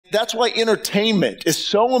that's why entertainment is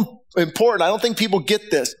so important. I don't think people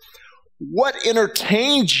get this. What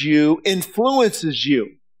entertains you influences you.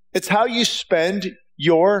 It's how you spend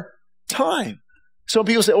your time. Some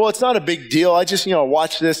people say, well, it's not a big deal. I just,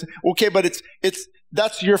 watch this. Okay, but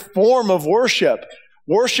that's your form of worship.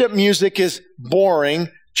 Worship music is boring.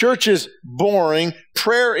 Church is boring.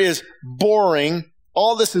 Prayer is boring.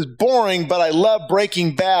 All this is boring, but I love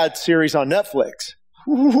Breaking Bad series on Netflix.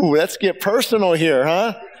 Ooh, let's get personal here,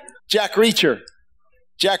 huh? Jack Reacher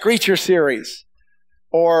series.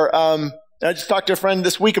 Or I just talked to a friend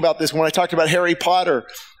this week about this when I talked about Harry Potter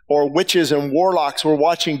or witches and warlocks. We're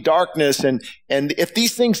watching Darkness. And if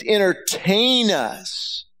these things entertain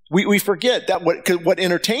us, we forget that what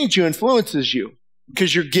entertains you influences you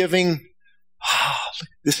because you're giving.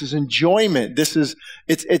 This is enjoyment.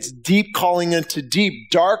 It's deep calling into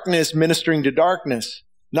deep. Darkness ministering to darkness,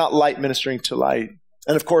 not light ministering to light.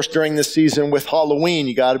 And of course, during this season with Halloween,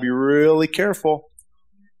 you got to be really careful.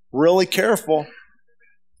 Really careful.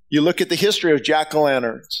 You look at the history of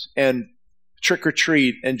jack-o'-lanterns and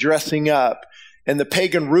trick-or-treat and dressing up, and the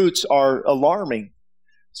pagan roots are alarming.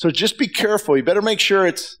 So just be careful. You better make sure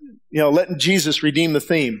it's, letting Jesus redeem the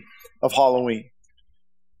theme of Halloween.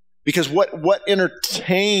 Because what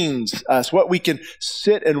entertains us, what we can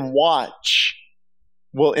sit and watch,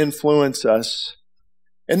 will influence us.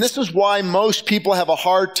 And this is why most people have a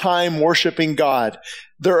hard time worshiping God.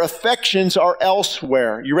 Their affections are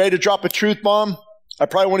elsewhere. You ready to drop a truth bomb? I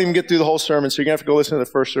probably won't even get through the whole sermon, so you're going to have to go listen to the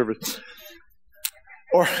first service.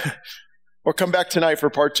 Or come back tonight for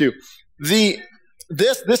part 2. This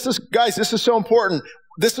is so important.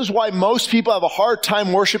 This is why most people have a hard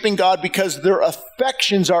time worshiping God, because their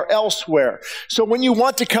affections are elsewhere. So when you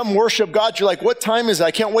want to come worship God, you're like, what time is it?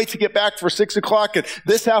 I can't wait to get back for 6 o'clock. And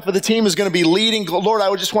this half of the team is going to be leading. Lord, I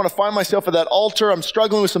would just want to find myself at that altar. I'm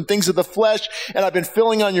struggling with some things of the flesh, and I've been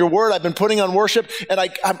filling on your word. I've been putting on worship, and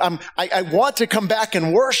I want to come back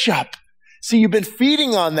and worship. See, you've been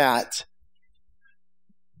feeding on that.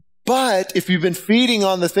 But if you've been feeding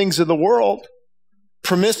on the things of the world,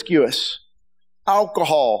 promiscuous,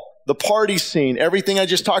 alcohol, the party scene, everything I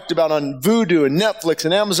just talked about on Vudu and Netflix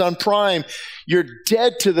and Amazon Prime, you're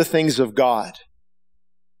dead to the things of God.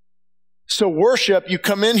 So worship, you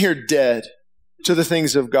come in here dead to the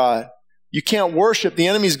things of God. You can't worship. The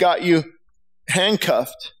enemy's got you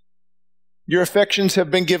handcuffed. Your affections have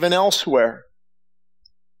been given elsewhere.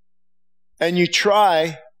 And you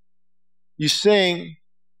try, you sing,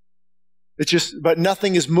 but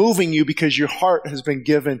nothing is moving you because your heart has been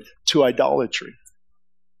given to idolatry.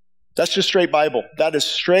 That's just straight Bible. That is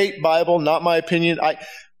straight Bible, not my opinion. I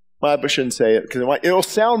shouldn't say it because it will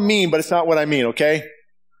sound mean, but it's not what I mean, okay?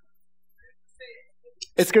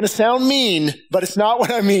 It's going to sound mean, but it's not what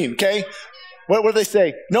I mean, okay? What do they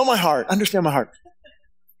say? Know my heart. Understand my heart.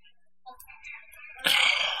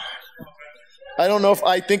 I don't know if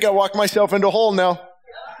I think I walked myself into a hole now.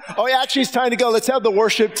 Oh, yeah, actually, it's time to go. Let's have the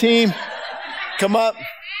worship team come up.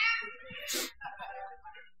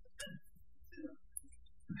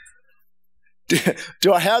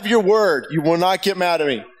 Do I have your word? You will not get mad at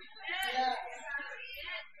me.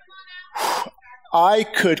 I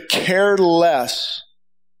could care less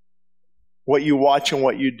what you watch and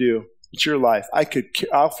what you do. It's your life.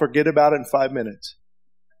 I'll forget about it in 5 minutes.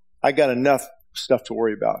 I got enough stuff to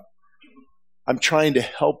worry about. I'm trying to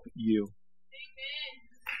help you.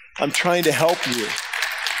 I'm trying to help you.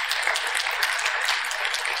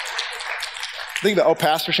 Think about,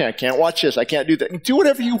 Pastor Shane, I can't watch this. I can't do that. Do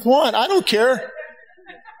whatever you want. I don't care.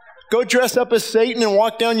 Go dress up as Satan and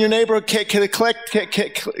walk down your neighborhood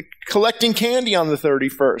collecting candy on the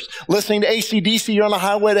 31st. Listening to AC/DC, you're on the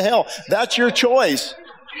highway to hell. That's your choice.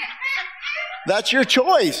 That's your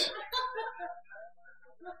choice.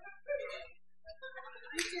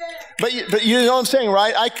 But you know what I'm saying,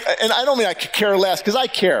 right? I don't mean I could care less, because I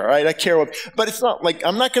care, right? I care. But it's not like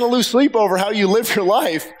I'm not going to lose sleep over how you live your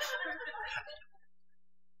life.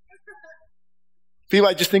 People,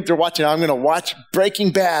 I just think they're watching. I'm going to watch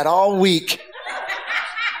Breaking Bad all week.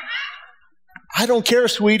 I don't care,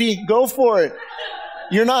 sweetie. Go for it.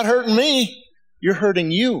 You're not hurting me. You're hurting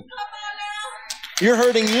you. You're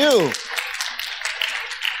hurting you.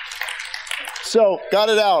 So, got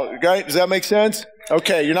it out, right? Does that make sense?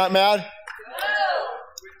 Okay, you're not mad?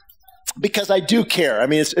 Because I do care. I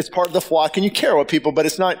mean, it's part of the flock, and you care what people, but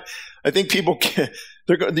it's not, I think people,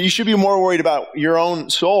 you should be more worried about your own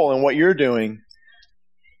soul and what you're doing.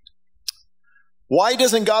 Why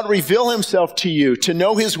doesn't God reveal himself to you to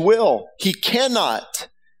know his will? He cannot.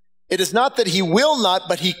 It is not that he will not,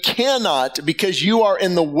 but he cannot, because you are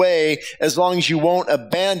in the way as long as you won't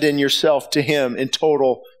abandon yourself to him in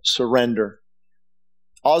total surrender.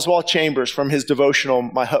 Oswald Chambers from his devotional,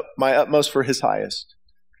 My Utmost for His Highest.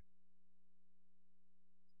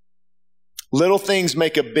 Little things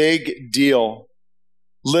make a big deal.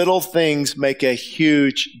 Little things make a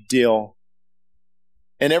huge deal.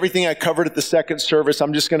 And everything I covered at the second service,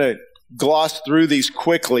 I'm just going to gloss through these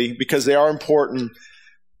quickly because they are important.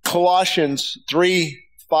 Colossians 3,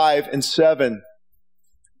 5, and 7.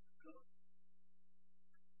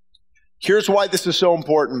 Here's why this is so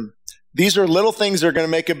important. These are little things that are going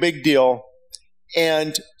to make a big deal.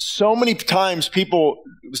 And so many times people,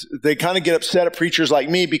 they kind of get upset at preachers like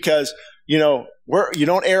me because, you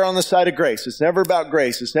don't err on the side of grace. It's never about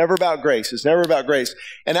grace. It's never about grace. It's never about grace.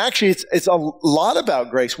 And actually, it's a lot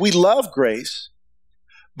about grace. We love grace.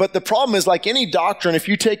 But the problem is, like any doctrine, if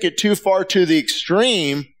you take it too far to the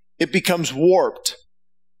extreme, it becomes warped.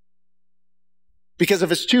 Because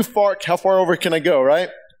if it's too far, how far over can I go, right?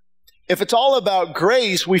 If it's all about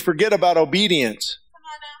grace, we forget about obedience.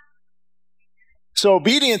 So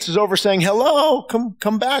obedience is over saying, hello,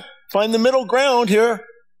 come back, find the middle ground here.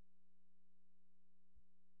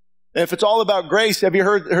 If it's all about grace, have you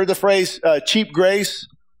heard the phrase cheap grace,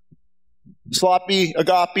 sloppy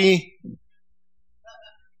agape?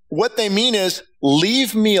 What they mean is,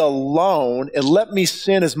 leave me alone and let me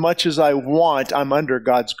sin as much as I want. I'm under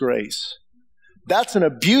God's grace. That's an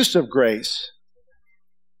abuse of grace.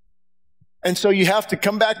 And so you have to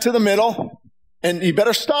come back to the middle, and you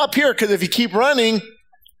better stop here, because if you keep running,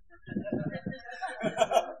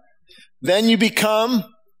 then you become,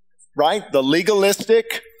 right, the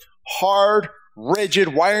legalistic, hard,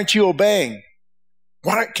 rigid. Why aren't you obeying?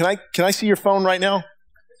 Can I see your phone right now?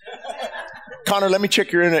 Connor, let me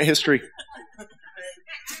check your internet history.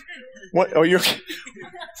 What? Oh, you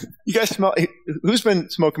guys smell? Who's been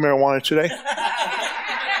smoking marijuana today?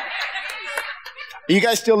 Are you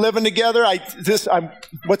guys still living together?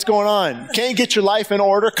 What's going on? Can't you get your life in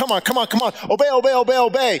order? Come on. Obey.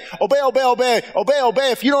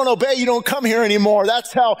 If you don't obey, you don't come here anymore.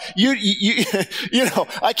 That's how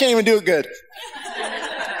I can't even do it good.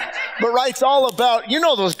 But right, it's all about,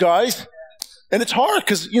 those guys. And it's hard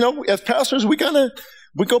because, as pastors, we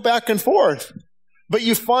go back and forth. But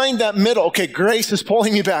you find that middle. Okay, grace is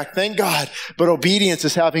pulling me back. Thank God. But obedience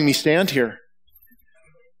is having me stand here.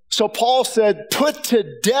 So Paul said, put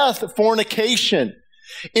to death fornication.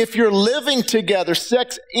 If you're living together,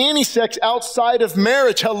 any sex outside of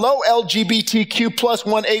marriage, hello, LGBTQ plus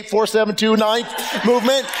 18472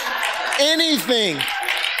 movement,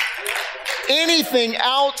 anything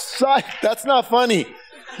outside, that's not funny,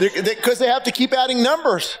 because they have to keep adding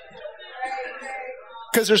numbers.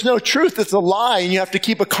 Because there's no truth, it's a lie, and you have to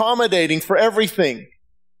keep accommodating for everything.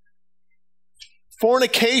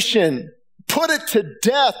 Fornication. Put it to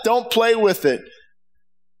death. Don't play with it.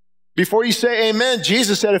 Before you say amen,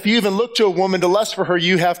 Jesus said, if you even look to a woman to lust for her,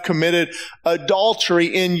 you have committed adultery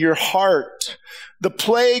in your heart. The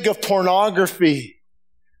plague of pornography.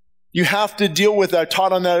 You have to deal with that. I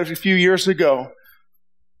taught on that a few years ago.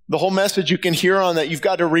 The whole message you can hear on that. You've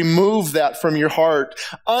got to remove that from your heart.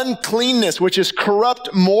 Uncleanness, which is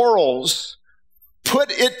corrupt morals.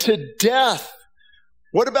 Put it to death.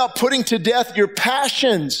 What about putting to death your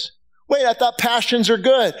passions? Wait, I thought passions are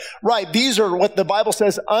good. Right, these are what the Bible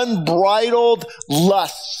says, unbridled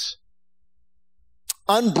lusts.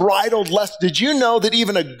 Unbridled lust. Did you know that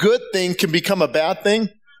even a good thing can become a bad thing?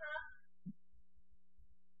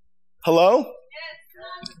 Hello?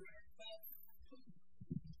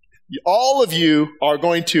 All of you are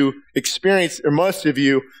going to experience, or most of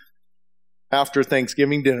you, after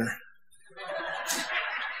Thanksgiving dinner.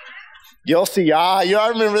 You'll see, I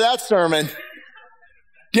remember that sermon.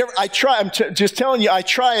 I'm just telling you, I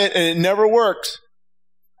try it and it never works.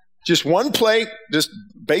 Just one plate, just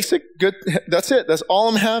basic, good, that's it. That's all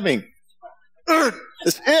I'm having.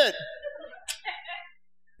 That's it.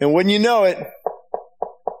 And when you know it,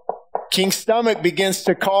 King's stomach begins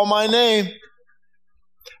to call my name.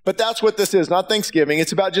 But that's what this is, not Thanksgiving.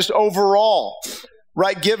 It's about just overall,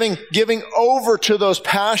 right? Giving over to those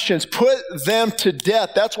passions. Put them to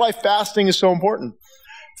death. That's why fasting is so important.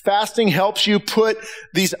 Fasting helps you put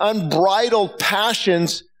these unbridled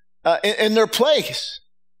passions in their place.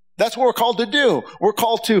 That's what we're called to do. We're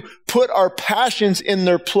called to put our passions in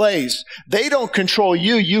their place. They don't control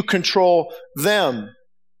you, you control them.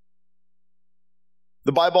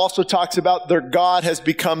 The Bible also talks about their God has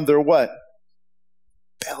become their what?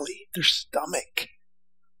 Belly, their stomach.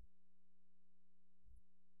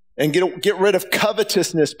 And get rid of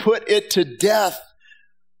covetousness. Put it to death.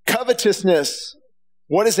 Covetousness.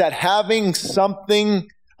 What is that? Having something.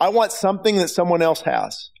 I want something that someone else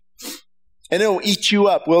has. And it will eat you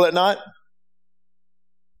up, will it not?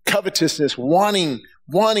 Covetousness, wanting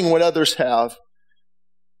wanting what others have.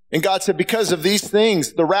 And God said, because of these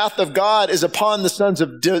things, the wrath of God is upon the sons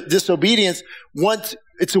of disobedience.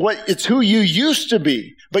 It's who you used to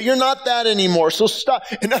be, but you're not that anymore. So stop.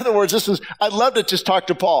 In other words, I'd love to just talk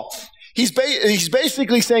to Paul. He's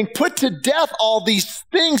basically saying, put to death all these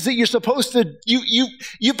things that you're supposed to,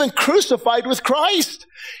 you've been crucified with Christ.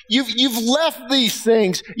 You've left these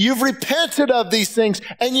things. You've repented of these things,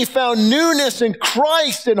 and you found newness in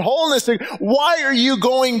Christ and wholeness. And why are you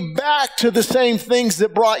going back to the same things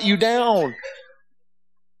that brought you down?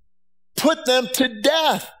 Put them to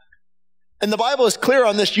death. And the Bible is clear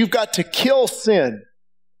on this. You've got to kill sin.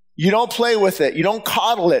 You don't play with it. You don't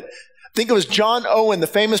coddle it. I think it was John Owen, the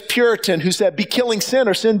famous Puritan, who said, be killing sin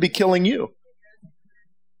or sin be killing you.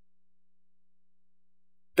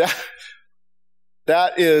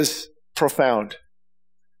 That is profound.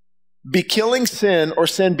 Be killing sin or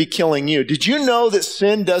sin be killing you. Did you know that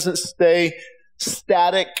sin doesn't stay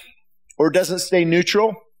static or doesn't stay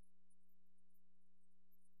neutral?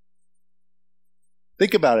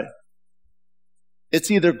 Think about it.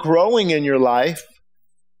 It's either growing in your life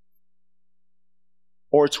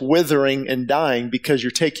or it's withering and dying because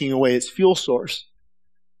you're taking away its fuel source.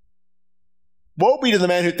 Woe be to the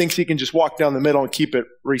man who thinks he can just walk down the middle and keep it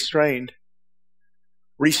restrained.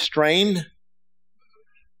 Restrained?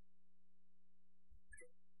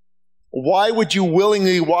 Why would you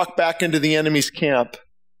willingly walk back into the enemy's camp?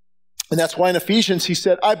 And that's why in Ephesians he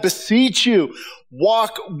said, I beseech you,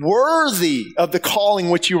 walk worthy of the calling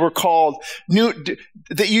which you were called,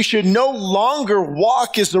 that you should no longer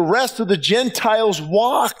walk as the rest of the Gentiles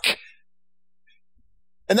walk.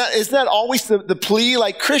 And isn't that always the plea?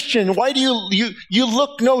 Like, Christian, why do you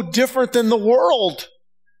look no different than the world?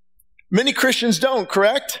 Many Christians don't,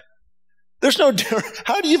 correct? There's no difference.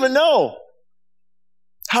 How do you even know?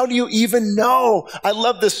 How do you even know? I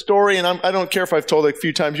love this story, and I don't care if I've told it a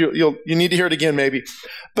few times. You need to hear it again, maybe.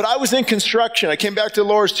 But I was in construction. I came back to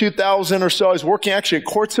Lourdes 2000 or so. I was working actually at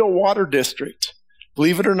Quartz Hill Water District,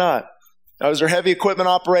 believe it or not. I was their heavy equipment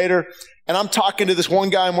operator, and I'm talking to this one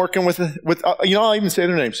guy I'm working with. I'll even say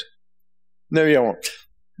their names. Maybe I won't.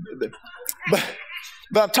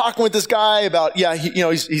 But I'm talking with this guy about,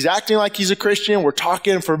 he's acting like he's a Christian. We're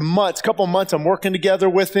talking for months, a couple of months. I'm working together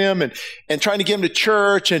with him and trying to get him to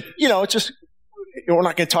church. And, it's just, we're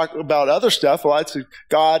not going to talk about other stuff. Well, it's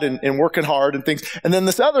God and working hard and things. And then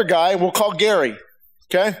this other guy, we'll call Gary.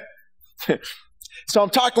 Okay? So I'm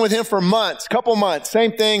talking with him for months, couple months,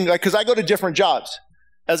 same thing, because I go to different jobs.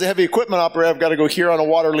 As a heavy equipment operator, I've got to go here on a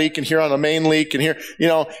water leak and here on a main leak and here,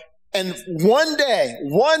 And one day,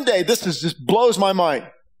 this just blows my mind.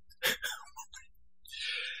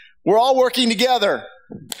 We're all working together,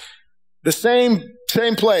 the same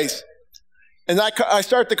place. And I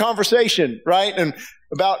start the conversation, right? And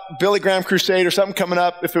about Billy Graham Crusade or something coming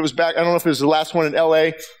up, if it was back, I don't know if it was the last one in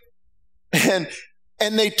LA.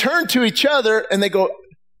 And they turn to each other and they go,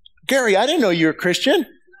 Gary, I didn't know you were a Christian.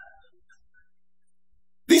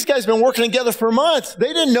 These guys have been working together for months.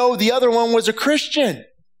 They didn't know the other one was a Christian.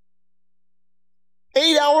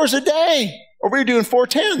 8 hours a day, or we were doing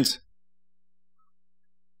 410s.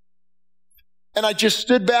 And I just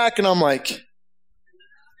stood back and I'm like,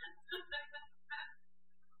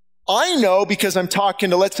 I know because I'm talking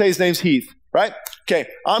to, let's say his name's Heath, right? Okay,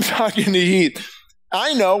 I'm talking to Heath.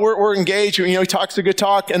 I know we're engaged. He talks a good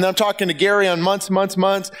talk, and then I'm talking to Gary on months, and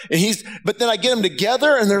but then I get them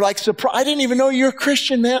together, and they're like, surprised. I didn't even know you're a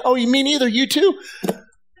Christian, man. Oh, you mean neither? You too?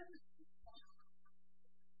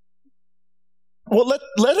 Well,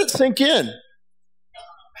 let it sink in.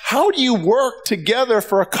 How do you work together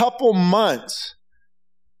for a couple months?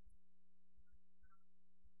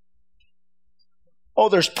 Oh,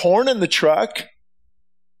 there's porn in the truck.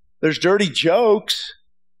 There's dirty jokes.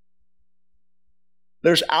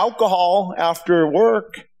 There's alcohol after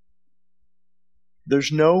work.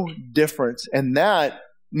 There's no difference, and that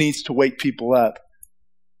needs to wake people up.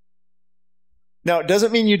 Now, it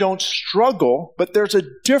doesn't mean you don't struggle, but there's a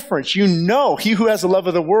difference. He who has the love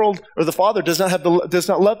of the world, or the Father, does not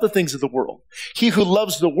love the things of the world. He who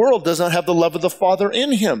loves the world does not have the love of the Father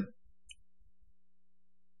in him.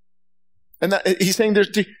 And he's saying,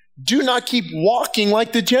 do not keep walking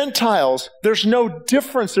like the Gentiles. There's no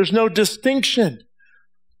difference. There's no distinction.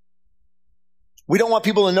 We don't want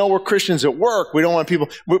people to know we're Christians at work. We don't want people,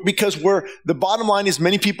 because the bottom line is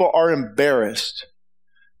many people are embarrassed.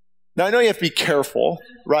 Now, I know you have to be careful,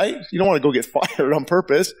 right? You don't want to go get fired on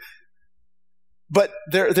purpose. But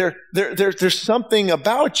there's something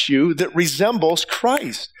about you that resembles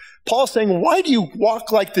Christ. Paul's saying, why do you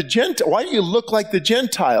walk like the Gentiles? Why do you look like the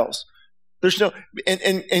Gentiles? There's no,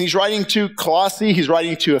 and he's writing to Colossae, he's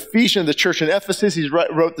writing to Ephesians, the church in Ephesus, he's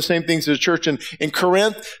wrote the same things to the church in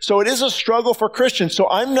Corinth. So it is a struggle for Christians. So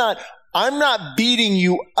I'm not beating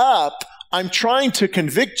you up. I'm trying to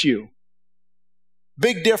convict you.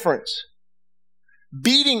 Big difference.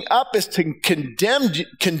 Beating up is to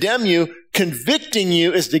condemn you. Convicting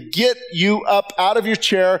you is to get you up out of your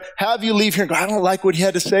chair, have you leave here and go, I don't like what he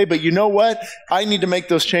had to say, but you know what? I need to make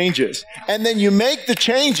those changes. And then you make the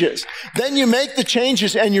changes. Then you make the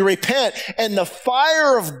changes and you repent, and the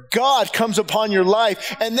fire of God comes upon your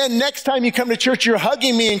life. And then next time you come to church, you're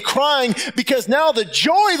hugging me and crying because now the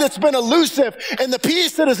joy that's been elusive and the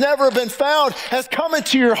peace that has never been found has come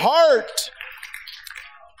into your heart.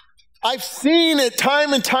 I've seen it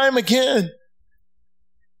time and time again.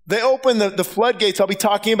 They open the floodgates. I'll be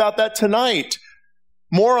talking about that tonight.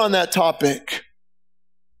 More on that topic.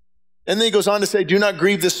 And then he goes on to say, do not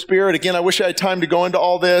grieve the Spirit. Again, I wish I had time to go into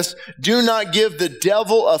all this. Do not give the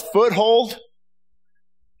devil a foothold.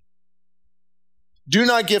 Do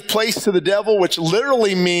not give place to the devil, which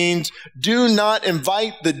literally means do not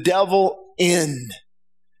invite the devil in.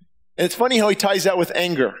 And it's funny how he ties that with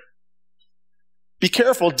anger. Be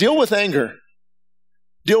careful. Deal with anger.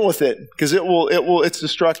 Deal with it, because it's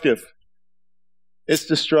destructive. It's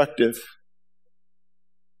destructive.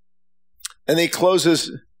 And then he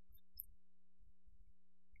closes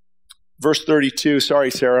verse 32.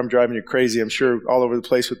 Sorry, Sarah, I'm driving you crazy. I'm sure all over the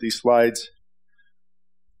place with these slides.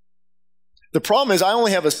 The problem is I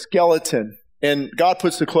only have a skeleton, and God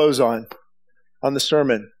puts the clothes on the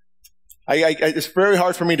sermon. It's very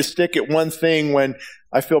hard for me to stick at one thing when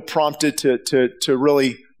I feel prompted to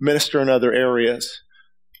really minister in other areas.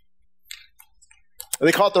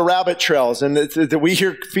 They call it the rabbit trails, and we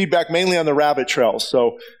hear feedback mainly on the rabbit trails.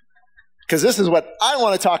 So, because this is what I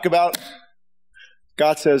want to talk about,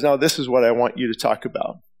 God says, no, this is what I want you to talk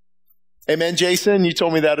about. Amen, Jason? You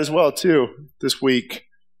told me that as well, too, this week.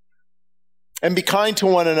 And be kind to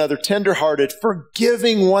one another, tenderhearted,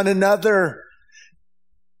 forgiving one another.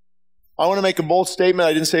 I want to make a bold statement.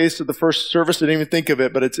 I didn't say this at the first service. I didn't even think of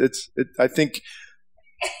it, but I think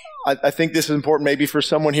this is important maybe for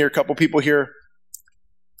someone here, a couple people here.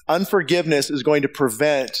 Unforgiveness is going to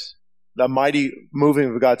prevent the mighty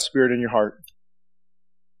moving of God's Spirit in your heart.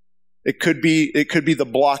 It could be the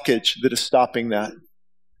blockage that is stopping that.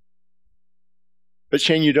 But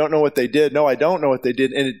Shane, you don't know what they did. No, I don't know what they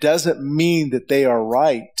did. And it doesn't mean that they are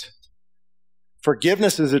right.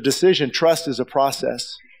 Forgiveness is a decision. Trust is a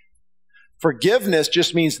process. Forgiveness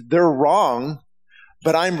just means they're wrong,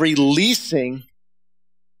 but I'm releasing.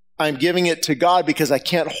 I'm giving it to God because I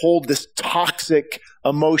can't hold this toxic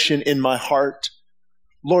emotion in my heart.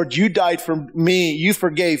 Lord, you died for me. You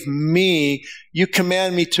forgave me. You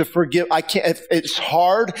command me to forgive. I can't, it's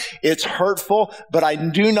hard. It's hurtful, but I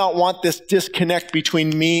do not want this disconnect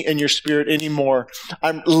between me and your Spirit anymore.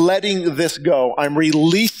 I'm letting this go. I'm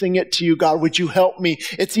releasing it to you, God. Would you help me?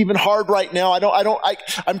 It's even hard right now.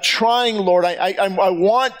 I'm trying, Lord. I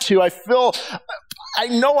want to. I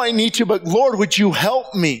know I need to, but Lord, would you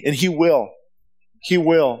help me? And He will. He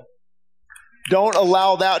will. Don't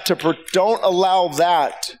allow that to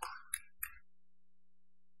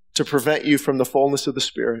prevent you from the fullness of the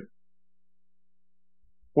Spirit.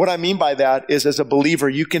 What I mean by that is, as a believer,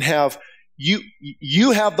 you have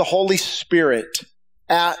the Holy Spirit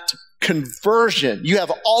at conversion. You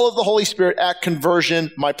have all of the Holy Spirit at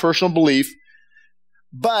conversion, my personal belief.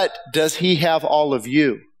 But does He have all of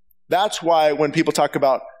you? That's why when people talk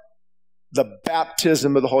about the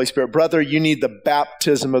baptism of the Holy Spirit. Brother, you need the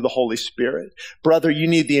baptism of the Holy Spirit. Brother, you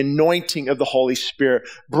need the anointing of the Holy Spirit.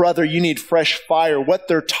 Brother, you need fresh fire. What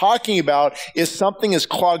they're talking about is something is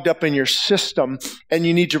clogged up in your system and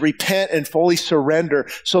you need to repent and fully surrender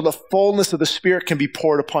so the fullness of the Spirit can be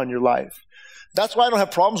poured upon your life. That's why I don't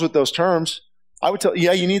have problems with those terms. I would tell you,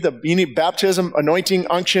 you need baptism, anointing,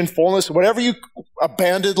 unction, fullness, whatever you,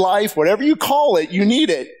 abandoned life, whatever you call it, you need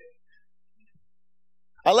it.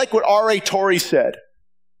 I like what R.A. Torrey said.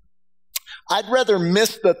 I'd rather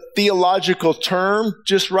miss the theological term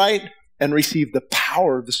just right and receive the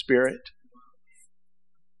power of the Spirit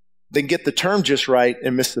than get the term just right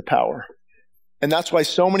and miss the power. And that's why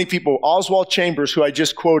so many people, Oswald Chambers, who I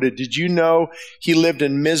just quoted, did you know he lived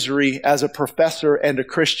in misery as a professor and a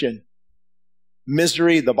Christian?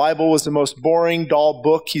 Misery, the Bible was the most boring, dull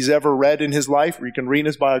book he's ever read in his life, or you can read in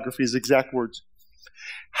his biography his exact words.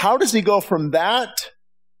 How does he go from that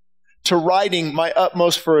to writing My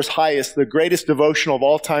Utmost for His Highest, the greatest devotional of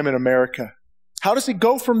all time in America? How does he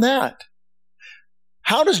go from that?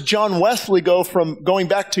 How does John Wesley go from going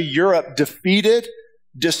back to Europe defeated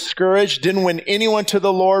discouraged, didn't win anyone to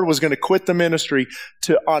the Lord, was going to quit the ministry,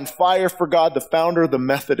 to on fire for God, the founder of the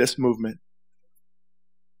Methodist movement.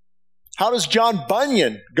 How does John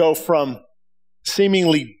Bunyan go from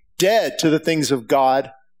seemingly dead to the things of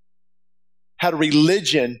God, had a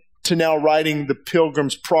religion, to now writing the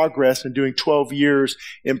Pilgrim's Progress and doing 12 years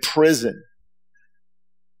in prison?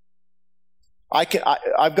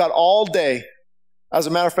 I've got all day. As a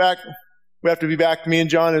matter of fact, we have to be back, me and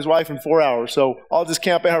John and his wife, in 4 hours. So I'll just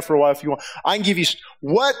camp out for a while if you want. I can give you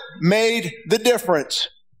what made the difference.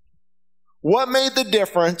 What made the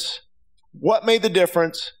difference? What made the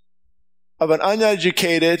difference of an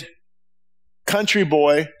uneducated country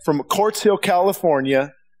boy from Quartz Hill,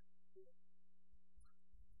 California,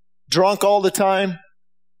 drunk all the time,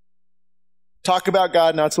 talk about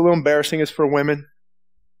God? Now, it's a little embarrassing. It's for women.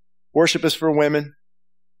 Worship is for women.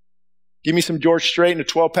 Give me some George Strait and a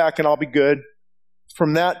 12-pack and I'll be good.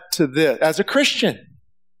 From that to this. As a Christian,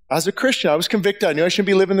 I was convicted. I knew I shouldn't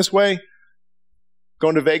be living this way.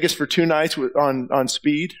 Going to Vegas for 2 nights on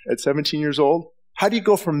speed at 17 years old. How do you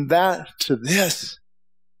go from that to this?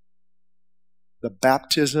 The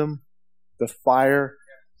baptism, the fire,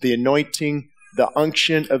 the anointing, the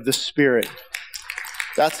unction of the Spirit.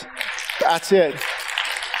 That's it.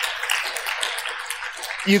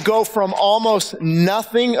 You go from almost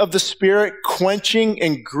nothing of the Spirit, quenching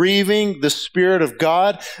and grieving the Spirit of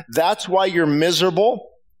God. That's why you're miserable.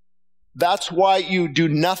 That's why you do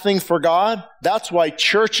nothing for God. That's why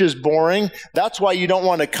church is boring. That's why you don't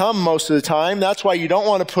want to come most of the time. That's why you don't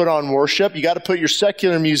want to put on worship. You got to put your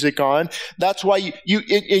secular music on. That's why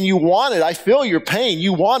you want it. I feel your pain.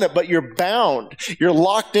 You want it, but you're bound. You're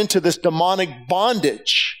locked into this demonic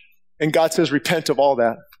bondage. And God says, repent of all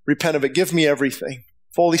that. Repent of it. Give me everything.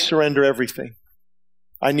 Fully surrender everything.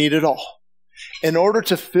 I need it all. In order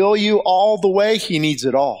to fill you all the way, He needs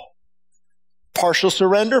it all. Partial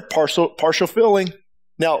surrender, partial filling.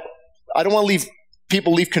 Now, I don't want to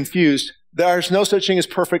people leave confused. There's no such thing as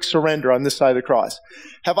perfect surrender on this side of the cross.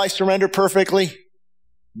 Have I surrendered perfectly?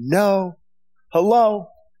 No. Hello.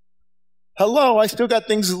 I still got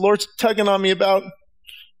things the Lord's tugging on me about.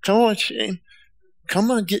 Come on, Shane.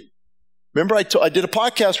 Come on, Remember, I did a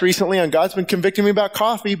podcast recently on God's been convicting me about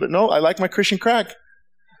coffee, but no, I like my Christian crack.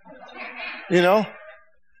 You know?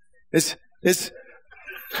 But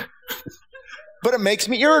it makes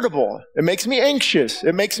me irritable. It makes me anxious.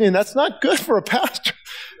 And that's not good for a pastor.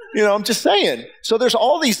 I'm just saying. So there's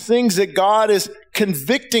all these things that God is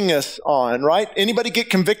convicting us on, right? Anybody get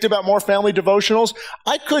convicted about more family devotionals?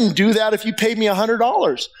 I couldn't do that if you paid me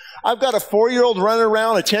 $100. I've got a 4-year-old running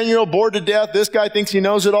around, a 10-year-old bored to death. This guy thinks he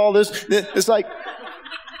knows it all. It's like,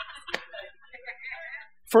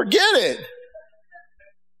 forget it.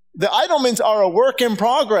 The Idlemans are a work in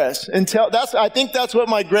progress. I think that's what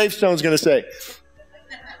my gravestone's going to say.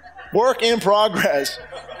 Work in progress.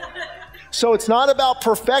 So it's not about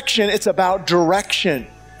perfection, it's about direction.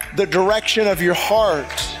 The direction of your heart.